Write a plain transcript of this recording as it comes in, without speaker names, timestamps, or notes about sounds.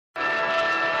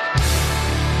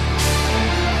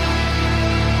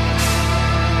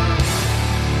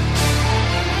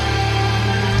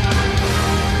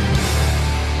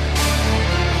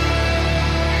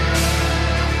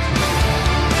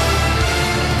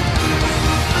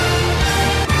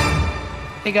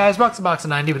Hey guys, Box of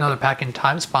 90 with another pack in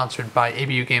time, sponsored by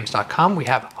abugames.com. We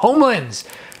have Homelands,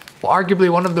 arguably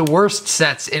one of the worst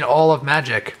sets in all of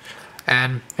Magic.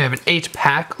 And we have an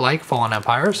 8-pack like Fallen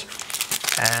Empires.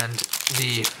 And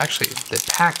the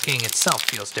packing itself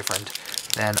feels different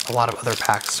than a lot of other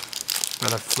packs,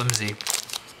 rather flimsy.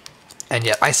 And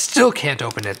yet I still can't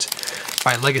open it.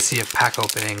 My legacy of pack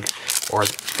opening, or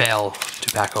fail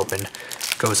to pack open,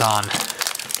 goes on.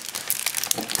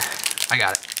 I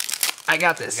got it. I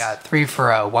got this. I got 3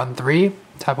 for a 1/3.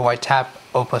 Tap a white tap,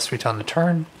 O+3 on the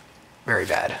turn. Very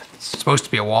bad. It's supposed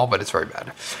to be a wall, but it's very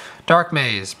bad. Dark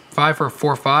Maze, 5 for a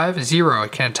 4/5. 0,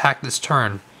 it can attack this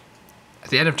turn. At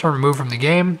the end of turn removed from the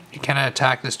game, it cannot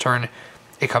attack this turn.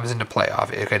 It comes into play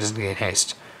off. It doesn't gain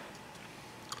haste.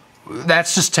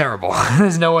 That's just terrible.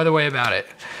 There's no other way about it.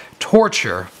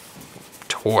 Torture.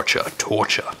 Torture.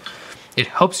 It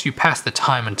helps you pass the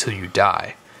time until you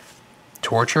die.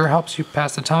 Torture helps you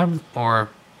pass the time? Or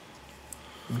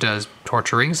does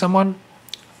torturing someone?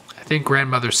 I think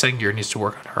Grandmother Sengir needs to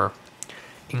work on her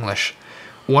English.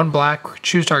 1 black,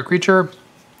 choose target creature.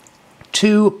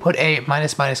 2, put a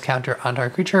 --/ counter on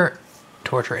target creature.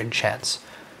 Torture enchants.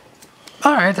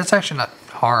 Alright, that's actually not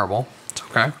horrible. It's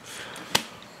okay.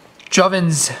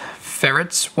 Joven's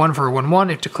Ferrets, 1 for a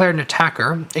 1/1. If declared an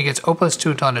attacker, it gets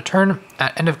O+2 until end of turn.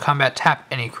 At end of combat, tap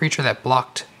any creature that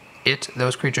blocked it.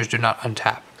 Those creatures do not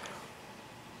untap.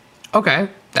 Okay,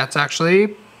 that's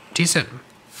actually decent.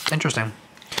 Interesting.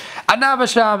 Anava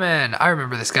Shaman! I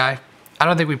remember this guy. I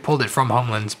don't think we pulled it from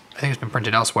Homelands. I think it's been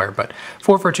printed elsewhere, but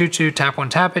 4 for a 2/2, tap 1,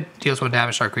 tap it, deals 1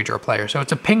 damage to our creature or player. So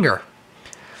it's a pinger.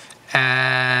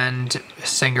 And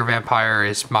Sengir Vampire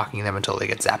is mocking them until they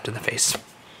get zapped in the face.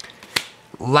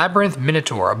 Labyrinth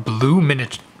Minotaur, a blue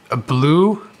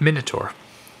Minotaur.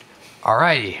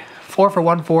 Alrighty, 4 for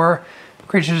 1/4.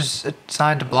 Creatures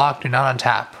assigned to block do not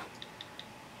untap.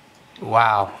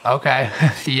 Wow, okay.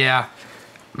 Yeah,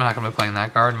 I'm not going to be playing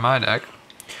that card in my deck.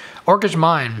 Orcish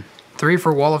Mine, 3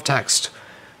 for Wall of Text.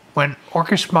 When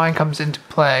Orcish Mine comes into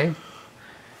play,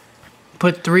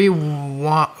 put 3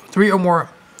 or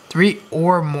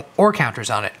counters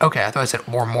on it. Okay, I thought I said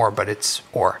or more, but it's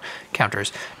or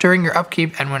counters. During your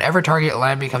upkeep, and whenever target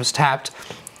land becomes tapped,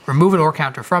 remove an or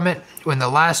counter from it. When the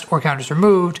last or counter is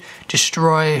removed,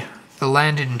 destroy the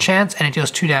land it enchants, and it deals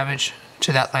 2 damage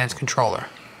to that land's controller.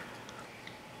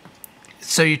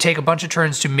 So you take a bunch of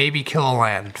turns to maybe kill a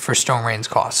land for Stone Rain's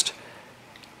cost.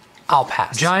 I'll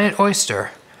pass. Giant Oyster,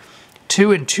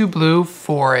 2 and 2 blue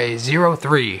for a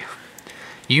 0/3.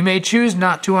 You may choose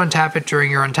not to untap it during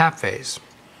your untap phase.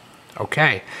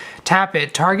 Okay. Tap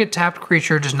it. Target tapped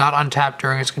creature does not untap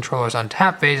during its controller's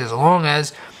untap phase as long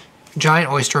as Giant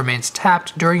Oyster remains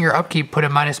tapped. During your upkeep, put a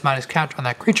 --/ counter on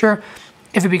that creature.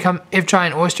 If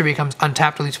Giant Oyster becomes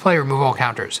untapped to each player, remove all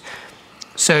counters.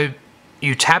 So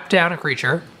you tap down a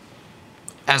creature.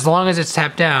 As long as it's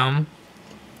tapped down,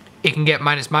 it can get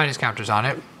 --/ counters on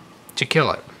it to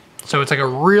kill it. So it's like a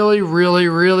really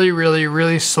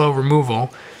slow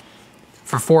removal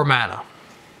for 4 mana.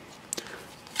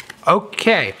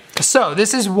 Okay, so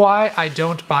this is why I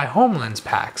don't buy Homelands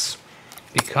packs,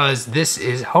 because this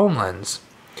is Homelands.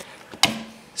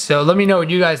 So let me know what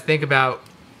you guys think about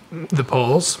the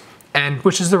polls, and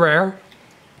which is the rare.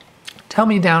 Tell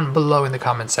me down below in the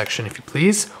comments section if you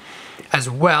please. As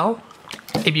well,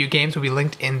 ABU Games will be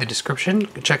linked in the description.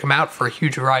 Check them out for a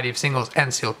huge variety of singles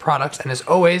and sealed products. And as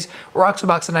always, Box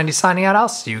of 90 signing out. I'll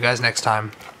see you guys next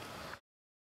time.